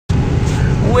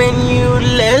When you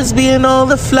lesbian all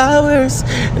the flowers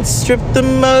and strip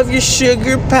them of your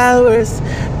sugar powers.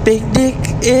 Big dick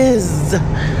is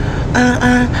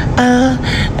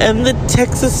and the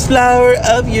Texas flower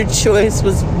of your choice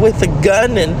was with a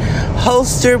gun and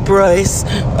holster Bryce.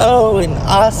 Oh, and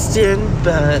Austin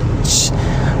Butch.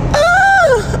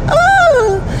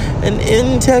 And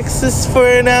in Texas for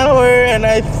an hour, and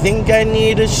I think I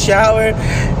need a shower.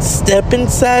 Step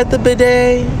inside the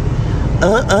bidet.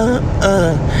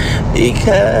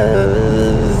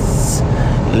 Because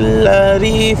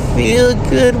Lottie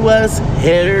Feelgood was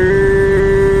her.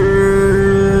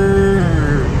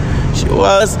 She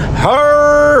was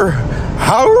her.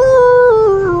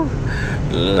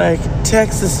 Like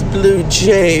Texas Blue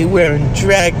Jay wearing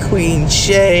drag queen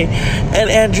Shay. And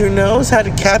Andrew knows how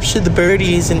to capture the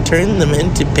birdies and turn them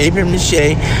into paper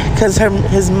mache, cause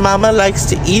his mama likes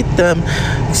to eat them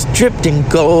stripped in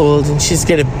gold, and she's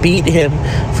gonna beat him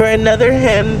for another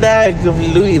handbag of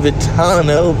Louis Vuitton.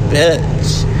 Oh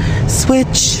bitch.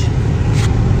 Switch.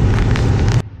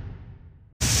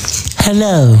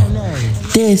 Hello,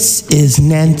 this is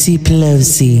Nancy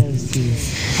Pelosi.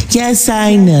 Yes,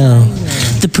 I know.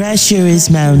 The pressure is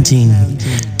mounting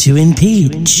to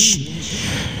impeach.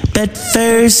 But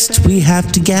first we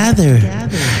have to gather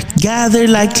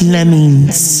like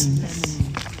lemmings,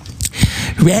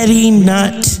 ready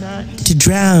not to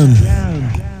drown,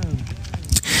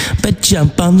 but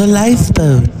jump on the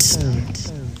lifeboat.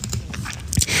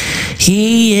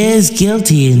 He is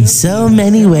guilty in so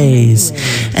many ways,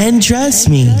 and trust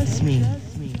me,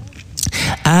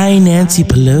 I, Nancy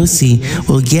Pelosi,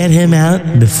 will get him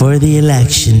out before the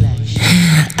election.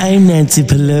 I'm Nancy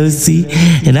Pelosi,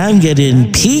 and I'm gonna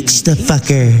impeach the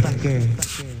fucker.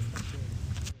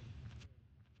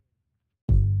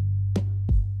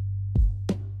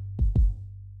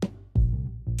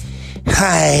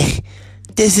 Hi,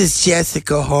 this is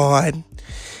Jessica Horn.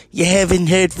 You haven't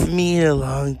heard from me in a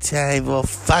long time. Well,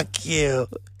 fuck you.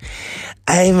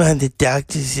 I'm on the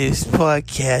Dr. Zeus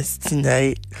podcast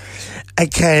tonight. I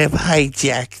kind of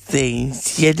hijack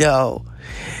things, you know.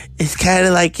 It's kind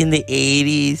of like in the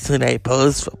 80s when I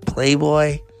posed for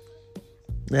Playboy.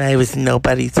 And I was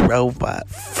nobody's robot.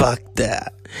 Fuck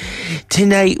that.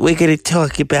 Tonight we're going to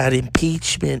talk about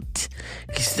impeachment,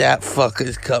 because that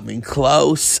fucker's coming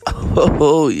close.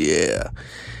 Oh, yeah.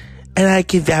 And I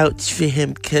can vouch for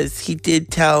him because he did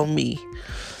tell me,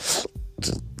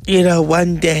 you know,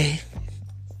 one day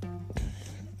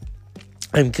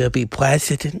I'm going to be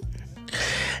president.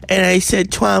 And I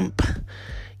said, Trump,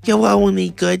 you're only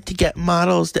good to get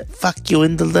models that fuck you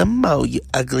in the limo, you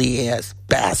ugly ass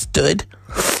bastard.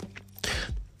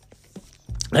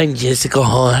 I'm Jessica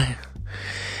Horn,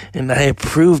 and I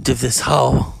approved of this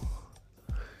hoe.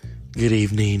 Good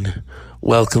evening.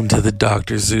 Welcome to the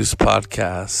Dr. Zeus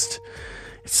podcast.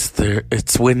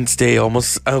 It's Wednesday,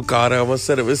 almost. Oh God, I almost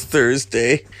said it was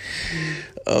Thursday.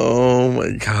 Oh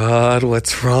my God,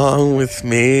 what's wrong with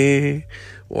me?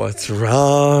 What's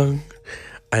wrong?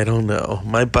 I don't know.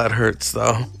 My butt hurts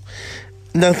though.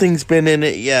 Nothing's been in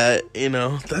it yet,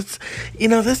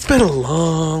 That's been a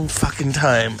long fucking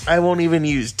time. I won't even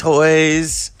use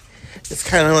toys. It's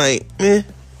kind of like,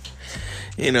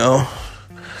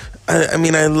 I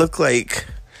mean, I look like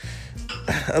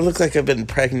I've been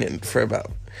pregnant for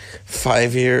about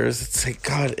 5 years. It's like,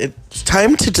 God, it's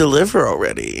time to deliver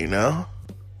already,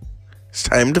 It's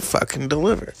time to fucking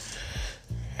deliver.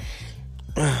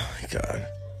 Oh my God.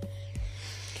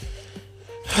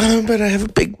 But I have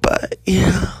a big butt,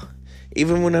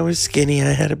 Even when I was skinny,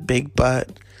 I had a big butt.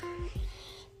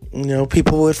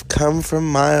 People would come from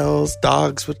miles.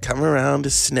 Dogs would come around to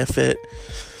sniff it.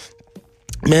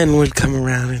 Men would come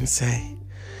around and say,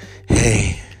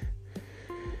 hey,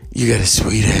 you got a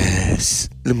sweet ass.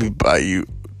 Let me buy you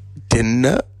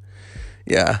dinner.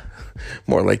 Yeah,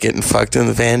 more like getting fucked in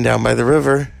the van down by the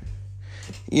river.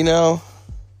 Here's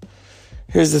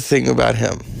the thing about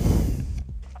him.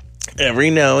 Every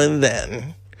now and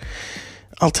then,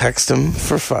 I'll text him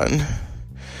for fun.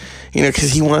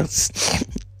 Because he wants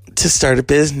to start a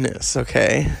business,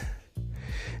 okay?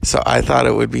 So I thought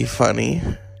it would be funny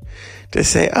to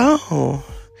say, oh,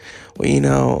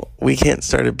 well, we can't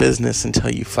start a business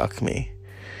until you fuck me.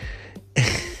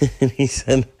 And he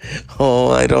said,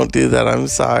 oh, I don't do that, I'm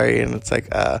sorry. And it's like,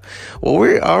 well,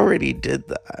 we already did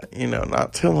that,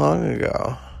 not too long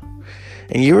ago.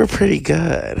 And you were pretty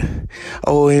good.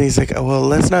 Oh, and he's like, oh, well,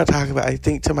 let's not talk about it. I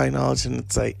think to my knowledge, and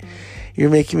it's like, you're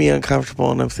making me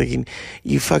uncomfortable. And I'm thinking,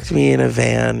 you fucked me in a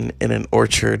van in an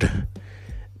orchard.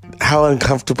 How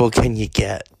uncomfortable can you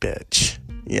get, bitch?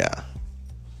 Yeah.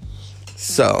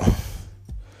 So,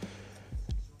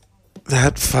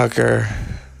 that fucker,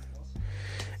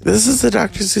 This is the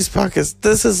Dr. Seuss podcast.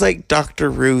 This is like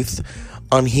Dr. Ruth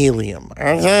on helium.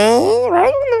 Yeah.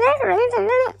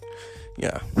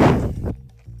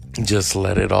 Just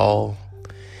let it all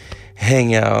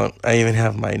hang out. I even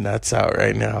have my nuts out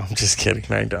right now. I'm just kidding.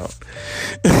 I don't.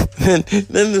 then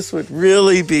this would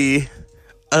really be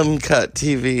uncut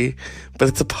TV, but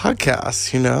it's a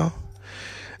podcast, you know?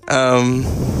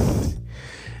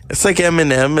 It's like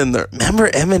Eminem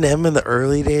remember Eminem in the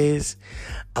early days?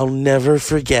 I'll never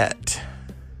forget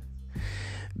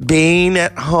being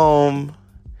at home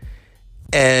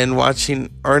and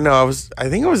watching, I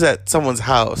think I was at someone's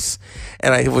house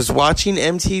and I was watching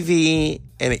MTV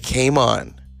and it came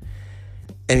on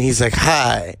and he's like,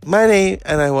 "Hi, my name,"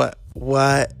 and I went,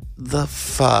 "What the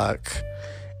fuck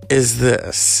is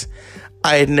this?"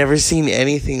 I had never seen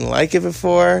anything like it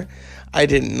before. I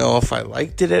didn't know if I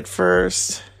liked it at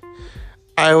first.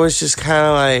 I was just kind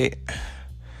of like,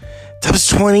 that was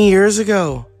 20 years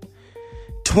ago.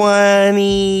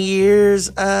 20 years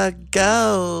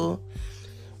ago.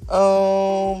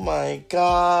 Oh my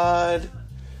God.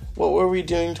 What were we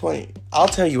doing I'll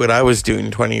tell you what I was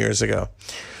doing 20 years ago.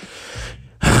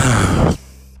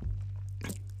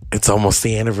 It's almost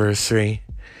the anniversary.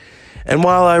 And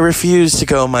while I refused to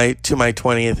go to my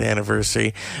 20th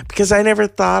anniversary, because I never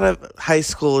thought of high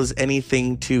school as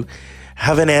anything to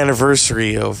have an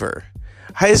anniversary over.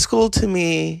 High school to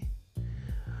me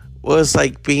was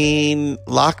like being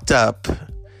locked up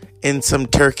in some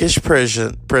Turkish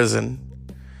prison.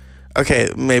 Okay,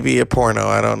 maybe a porno,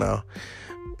 I don't know.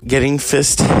 Getting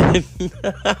fisted.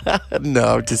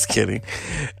 No, I'm just kidding.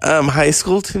 High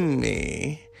school to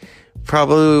me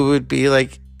probably would be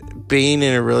like being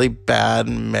in a really bad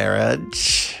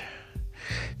marriage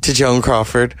to Joan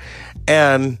Crawford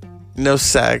and no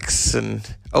sex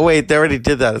and oh wait, they already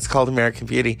did that. It's called American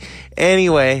Beauty.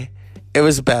 Anyway, it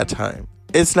was a bad time.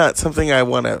 It's not something I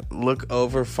want to look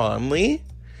over fondly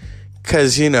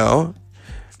because, you know,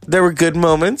 there were good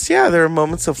moments. Yeah, there were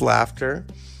moments of laughter.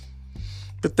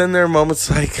 But then there are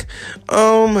moments like,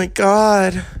 oh my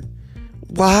God,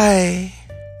 why?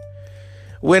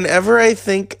 Whenever I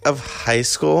think of high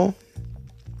school,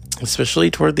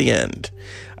 especially toward the end,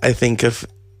 I think of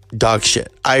dog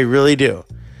shit. I really do.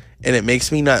 And it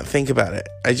makes me not think about it.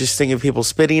 I just think of people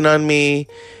spitting on me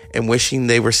and wishing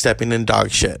they were stepping in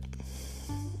dog shit.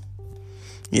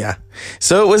 Yeah.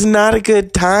 So it was not a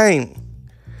good time.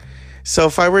 So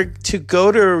if I were to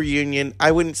go to a reunion,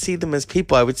 I wouldn't see them as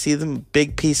people. I would see them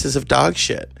big pieces of dog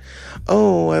shit.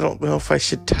 Oh, I don't know if I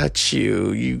should touch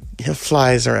you. You have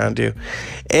flies around you.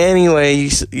 Anyway,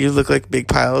 you look like a big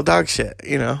pile of dog shit,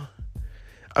 you know.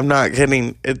 I'm not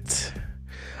kidding.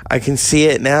 I can see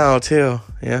it now, too.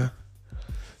 Yeah.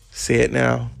 See it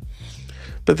now.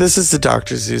 But this is the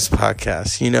Dr. Seuss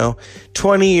podcast, you know.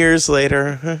 20 years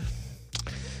later.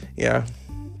 Yeah.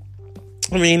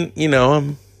 I mean, you know,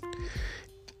 I'm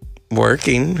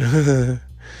working. I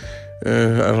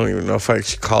don't even know if I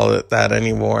should call it that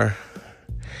anymore.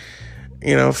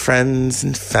 You know, friends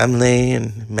and family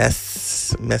and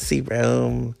messy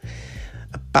room.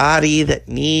 A body that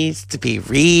needs to be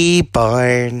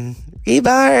reborn.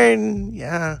 Reborn,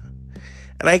 yeah.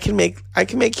 And I can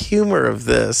make humor of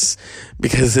this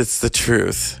because it's the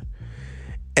truth.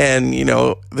 And, you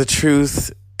know, the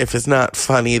truth, if it's not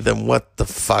funny, then what the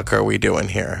fuck are we doing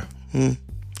here?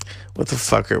 What the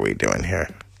fuck are we doing here?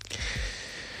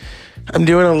 I'm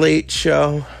doing a late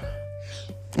show.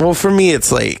 Well, for me,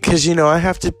 it's late because, you know, I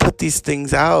have to put these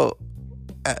things out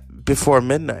before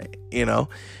midnight, you know.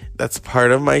 That's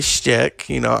part of my shtick.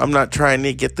 You know, I'm not trying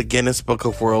to get the Guinness Book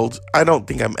of World. I don't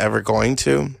think I'm ever going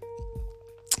to.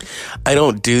 I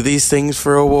don't do these things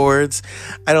for awards.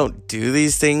 I don't do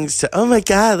these things to, oh my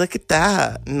God, look at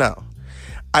that. No.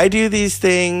 I do these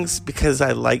things because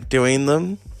I like doing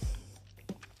them.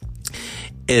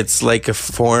 It's like a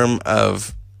form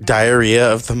of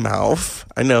diarrhea of the mouth.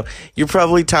 I know you're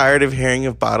probably tired of hearing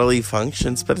of bodily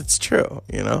functions, but it's true,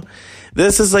 you know.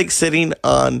 This is like sitting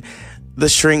on the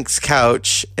shrink's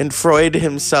couch and Freud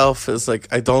himself is like,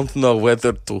 I don't know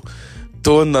whether to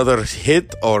do another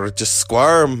hit or just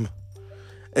squirm.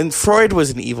 And Freud was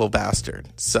an evil bastard.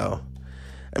 So,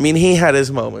 I mean, he had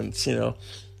his moments, you know.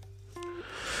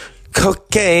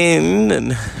 Cocaine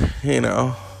and, you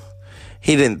know,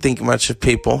 he didn't think much of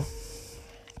people.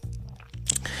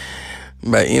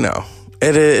 But, you know,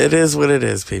 it is what it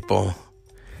is, people.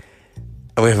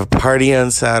 And we have a party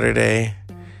on Saturday.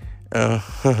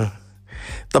 The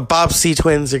Bobbsey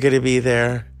twins are going to be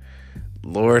there.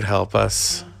 Lord help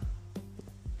us.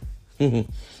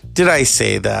 Did I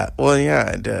say that? Well,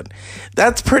 yeah, I did.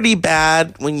 That's pretty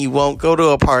bad when you won't go to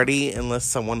a party unless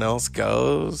someone else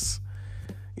goes.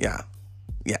 Yeah.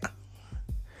 Yeah.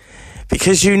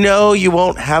 Because you know you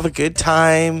won't have a good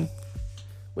time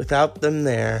without them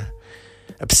there.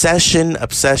 Obsession,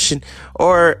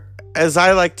 or as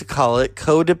I like to call it,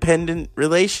 codependent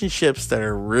relationships that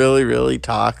are really, really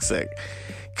toxic.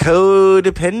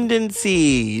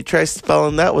 Codependency. You try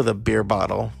spelling that with a beer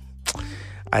bottle.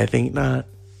 I think not.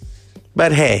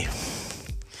 But hey,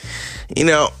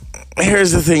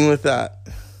 here's the thing with that.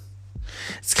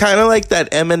 It's kind of like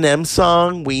that Eminem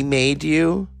song, We Made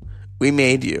You. We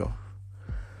made you.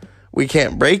 We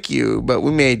can't break you, but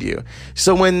we made you.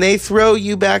 So when they throw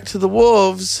you back to the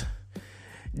wolves,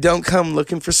 don't come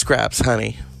looking for scraps,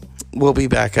 honey. We'll be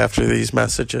back after these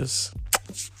messages.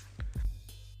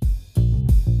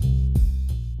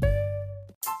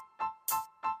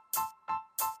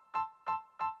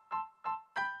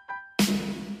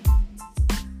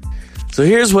 So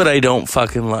here's what I don't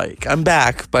fucking like. I'm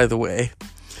back, by the way.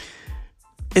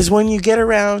 Is when you get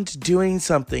around to doing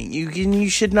something, you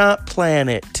should not plan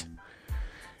it.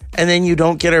 And then you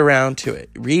don't get around to it.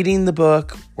 Reading the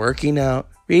book, working out,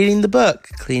 reading the book,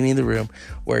 cleaning the room,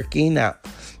 working out.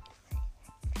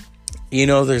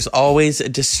 There's always a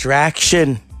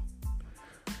distraction.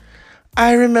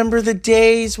 I remember the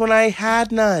days when I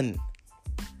had none.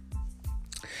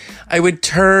 I would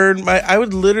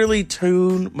literally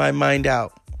tune my mind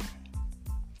out.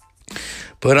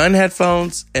 Put on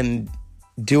headphones and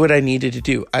do what I needed to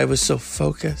do. I was so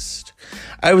focused.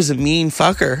 I was a mean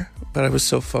fucker, but I was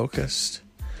so focused.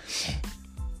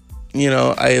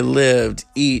 I lived,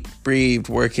 eat, breathed,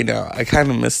 working out. I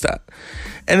kind of miss that.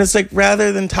 And it's like,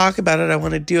 rather than talk about it, I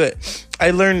want to do it.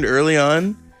 I learned early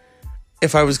on,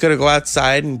 if I was going to go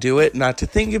outside and do it, not to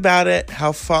think about it.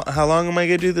 How long am I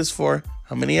going to do this for?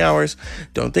 How many hours?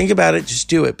 Don't think about it. Just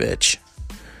do it, bitch.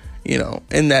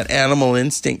 And that animal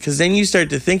instinct. Because then you start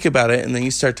to think about it, and then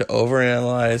you start to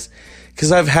overanalyze.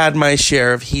 Because I've had my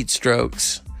share of heat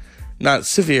strokes. Not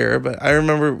severe, but I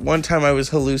remember one time I was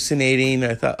hallucinating.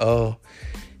 I thought, oh,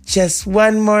 just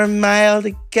one more mile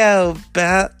to go,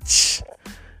 bitch.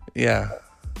 Yeah.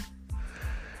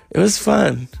 It was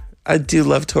fun. I do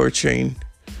love torturing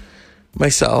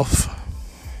myself.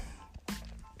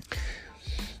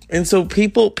 And so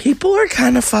people are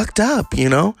kind of fucked up,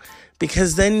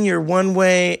 because then you're one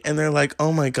way and they're like,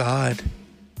 oh my God,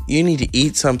 you need to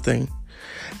eat something.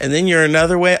 And then you're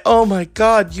another way, oh my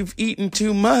God, you've eaten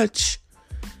too much.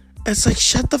 It's like,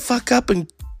 shut the fuck up and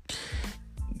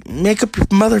make up your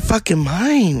motherfucking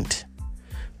mind.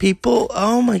 People,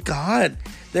 oh my God,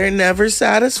 they're never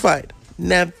satisfied.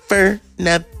 Never.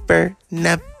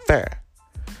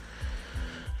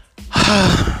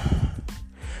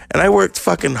 And I worked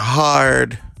fucking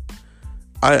hard.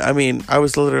 I mean, I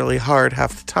was literally hard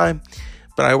half the time,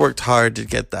 but I worked hard to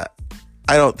get that.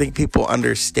 I don't think people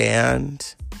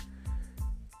understand,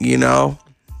 I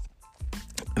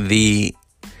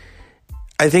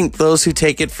think those who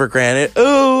take it for granted,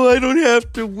 oh, I don't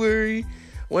have to worry.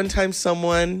 One time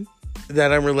someone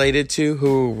that I'm related to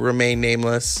who remained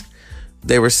nameless,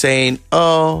 they were saying,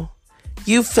 oh,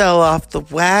 you fell off the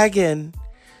wagon.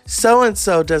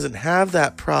 So-and-so doesn't have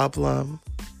that problem.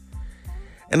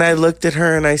 And I looked at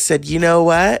her and I said, you know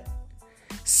what?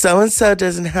 So-and-so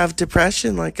doesn't have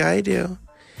depression like I do.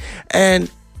 And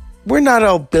we're not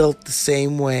all built the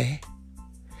same way.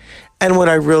 And what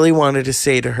I really wanted to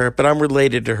say to her, but I'm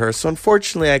related to her, so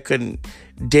unfortunately I couldn't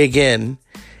dig in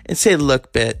and say,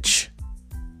 look, bitch,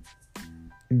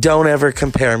 don't ever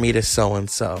compare me to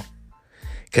so-and-so.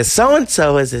 Because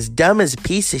so-and-so is as dumb as a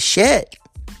piece of shit.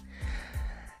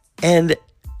 And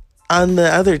on the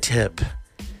other tip,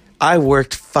 I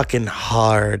worked fucking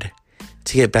hard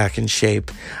to get back in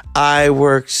shape. I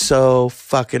worked so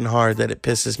fucking hard that it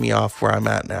pisses me off where I'm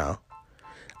at now.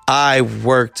 I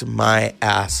worked my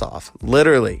ass off,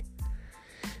 literally.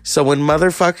 So when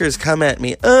motherfuckers come at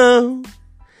me, oh,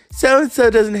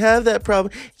 so-and-so doesn't have that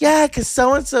problem. Yeah, because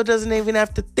so-and-so doesn't even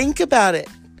have to think about it.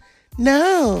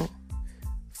 No.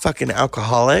 Fucking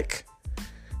alcoholic.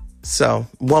 So,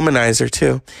 womanizer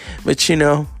too. But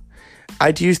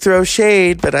I do throw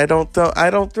shade, but I don't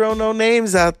throw no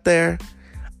names out there.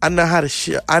 I know how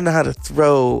to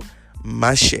throw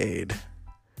my shade.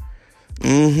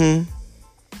 I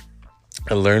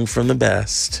learned from the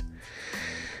best.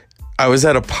 I was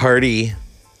at a party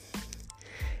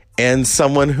and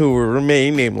someone who will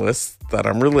remain nameless that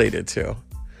I'm related to,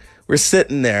 we're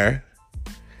sitting there.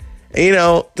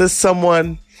 And, this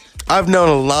someone I've known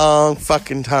a long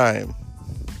fucking time.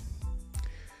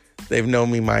 They've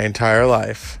known me my entire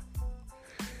life.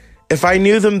 If I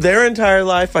knew them their entire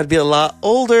life, I'd be a lot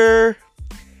older.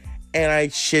 And I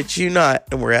shit you not.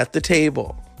 And we're at the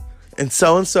table. And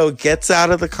so gets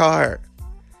out of the car.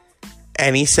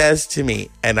 And he says to me,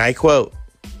 and I quote,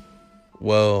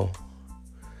 "Whoa,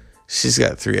 she's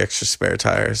got 3 extra spare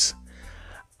tires."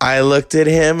 I looked at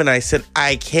him and I said,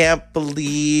 "I can't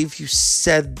believe you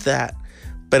said that."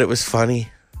 But it was funny.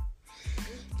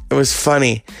 It was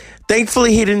funny.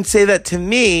 Thankfully, he didn't say that to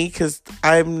me because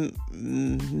I'm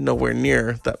nowhere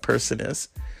near that person is.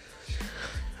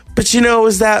 But it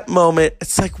was that moment.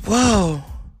 It's like, whoa.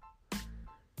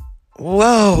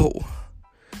 Whoa.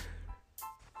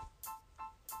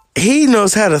 He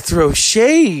knows how to throw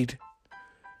shade.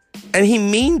 And he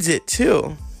means it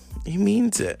too. He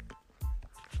means it.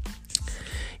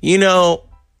 We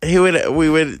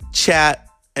would chat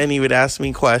and he would ask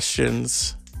me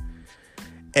questions.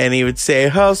 And he would say,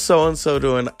 "How's so-and-so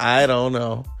doing?" "I don't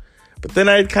know." But then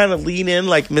I'd kind of lean in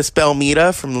like Miss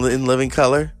Belmita from In Living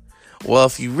Color. "Well,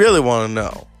 if you really want to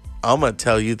know, I'm going to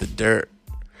tell you the dirt."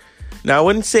 Now, I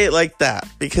wouldn't say it like that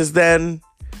because then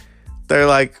they're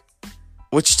like,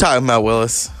 "What you talking about,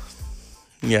 Willis?"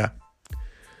 Yeah.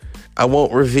 I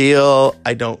won't reveal.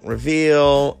 I don't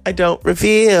reveal. I don't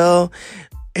reveal.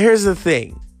 Here's the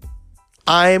thing.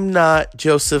 I'm not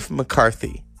Joseph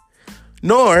McCarthy,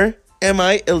 nor am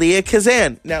I Elia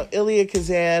Kazan. Now, Elia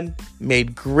Kazan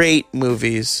made great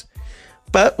movies,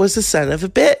 but was the son of a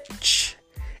bitch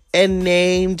and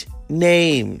named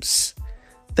names.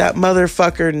 That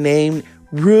motherfucker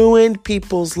ruined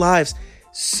people's lives.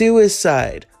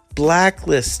 Suicide,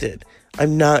 blacklisted.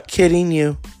 I'm not kidding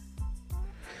you.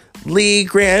 Lee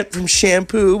Grant from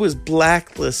Shampoo was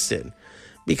blacklisted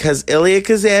because Elia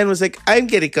Kazan was like, "I'm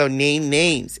gonna go name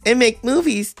names and make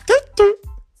movies."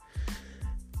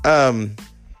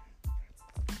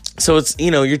 So it's,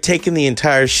 you're taking the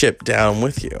entire ship down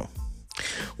with you.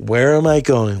 Where am I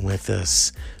going with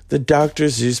this? The Dr.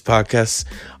 Zeus podcast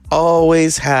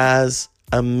always has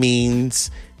a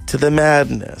means to the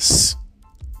madness.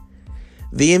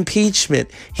 The impeachment.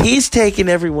 He's taken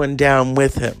everyone down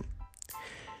with him.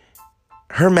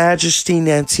 Her Majesty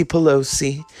Nancy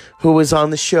Pelosi, who was on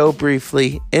the show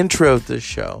briefly, introed the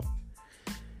show.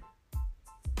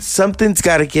 Something's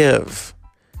got to give.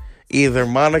 Either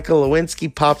Monica Lewinsky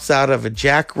pops out of a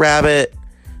jackrabbit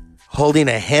holding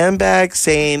a handbag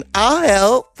saying, "I'll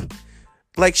help."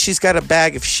 Like she's got a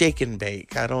bag of shake and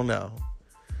bake. I don't know.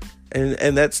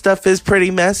 And that stuff is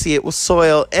pretty messy. It will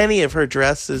soil any of her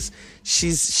dresses.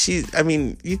 You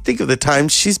think of the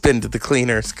times she's been to the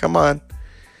cleaners. Come on.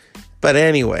 But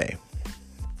anyway.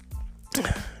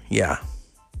 Yeah.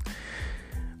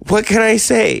 What can I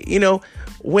say?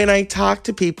 When I talk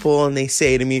to people and they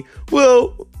say to me,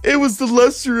 "Well, it was the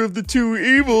lesser of the two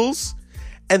evils."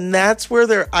 And that's where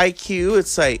their IQ,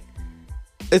 it's like,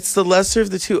 it's the lesser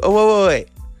of the two. Oh, wait.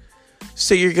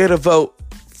 So you're going to vote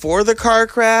for the car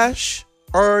crash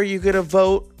or are you going to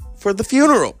vote for the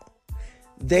funeral?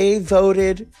 They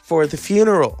voted for the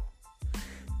funeral.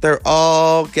 They're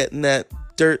all getting that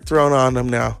dirt thrown on them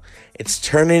now. It's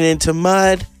turning into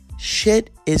mud. Shit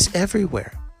is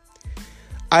everywhere.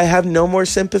 I have no more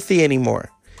sympathy anymore.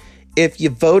 If you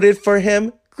voted for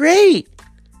him, great.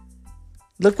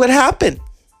 Look what happened.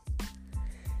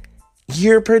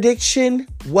 Your prediction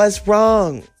was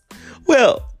wrong.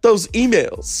 Well, those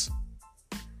emails.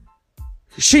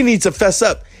 She needs to fess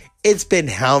up. It's been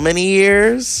how many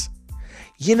years?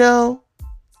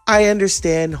 I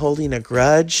understand holding a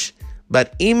grudge,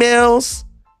 but emails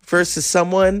versus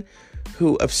someone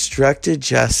who obstructed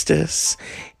justice.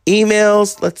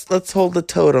 Emails, let's hold the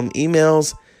totem.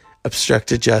 Emails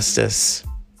obstructed justice.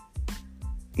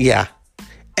 Yeah.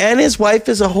 And his wife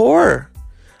is a whore.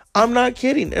 I'm not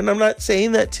kidding. And I'm not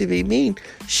saying that to be mean.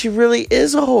 She really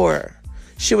is a whore.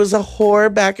 She was a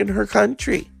whore back in her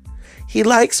country. He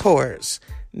likes whores.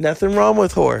 Nothing wrong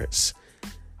with whores.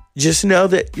 Just know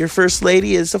that your first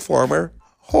lady is a former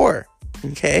whore.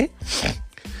 Okay?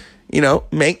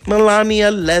 Make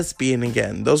Melania lesbian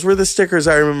again. Those were the stickers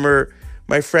I remember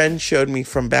my friend showed me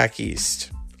from back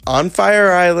east. On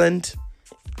Fire Island.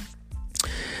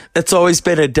 It's always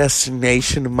been a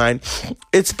destination of mine.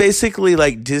 It's basically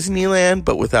like Disneyland,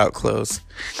 but without clothes.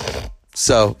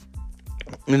 So,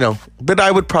 but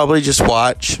I would probably just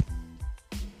watch.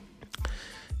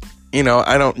 I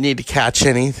don't need to catch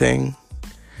anything.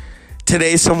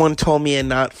 Today, someone told me a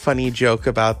not funny joke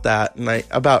about that,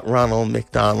 about Ronald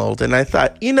McDonald, and I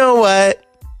thought, you know what?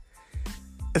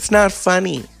 It's not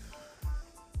funny.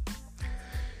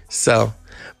 So,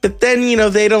 but then,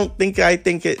 they don't think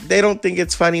they don't think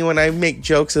it's funny when I make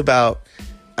jokes about,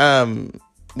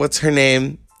 what's her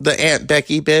name? The Aunt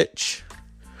Becky bitch.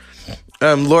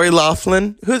 Lori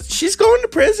Loughlin, she's going to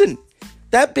prison.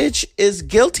 That bitch is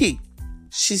guilty.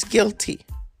 She's guilty.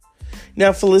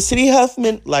 Now, Felicity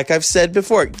Huffman, like I've said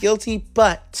before, guilty,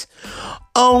 but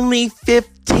only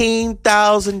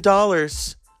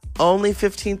 $15,000. Only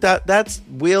 $15,000. That's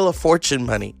Wheel of Fortune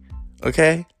money.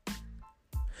 Okay?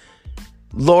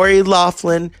 Lori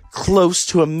Loughlin, close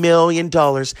to $1 million.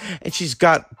 And she's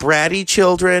got bratty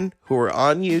children who are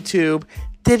on YouTube.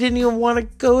 They didn't even want to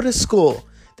go to school.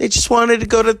 They just wanted to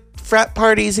go to frat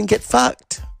parties and get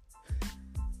fucked.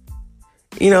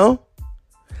 You know?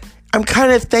 I'm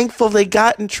kind of thankful they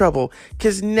got in trouble.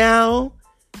 Because now,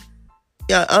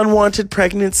 unwanted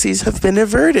pregnancies have been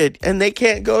averted. And they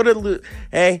can't go to...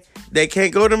 they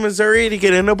can't go to Missouri to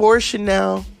get an abortion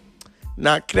now.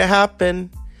 Not gonna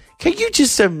happen. Can you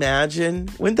just imagine?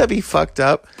 Wouldn't that be fucked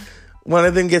up? One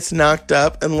of them gets knocked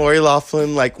up and Lori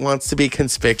Loughlin wants to be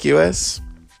conspicuous.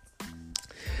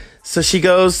 So she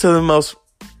goes to the most,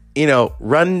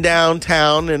 run-down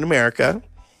town in America,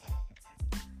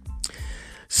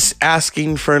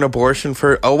 asking for an abortion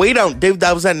for, we don't do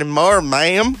those anymore,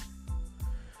 ma'am.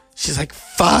 She's like,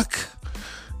 fuck.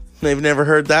 They've never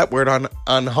heard that word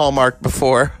on Hallmark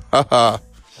before.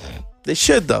 They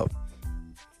should, though.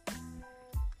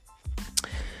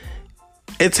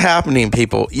 It's happening,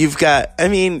 people. You've got,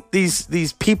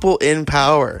 these people in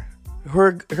power who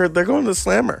are they're going to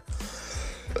slam her.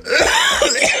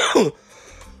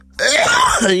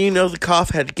 The cough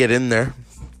had to get in there.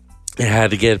 It had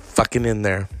to get fucking in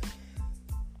there.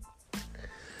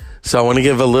 So I want to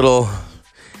give a little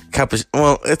cup of,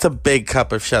 it's a big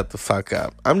cup of shut the fuck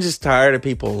up. I'm just tired of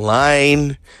people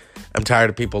lying. I'm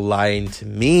tired of people lying to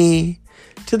me,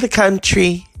 to the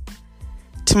country,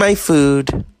 to my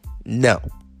food. No.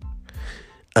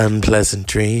 Unpleasant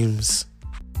dreams.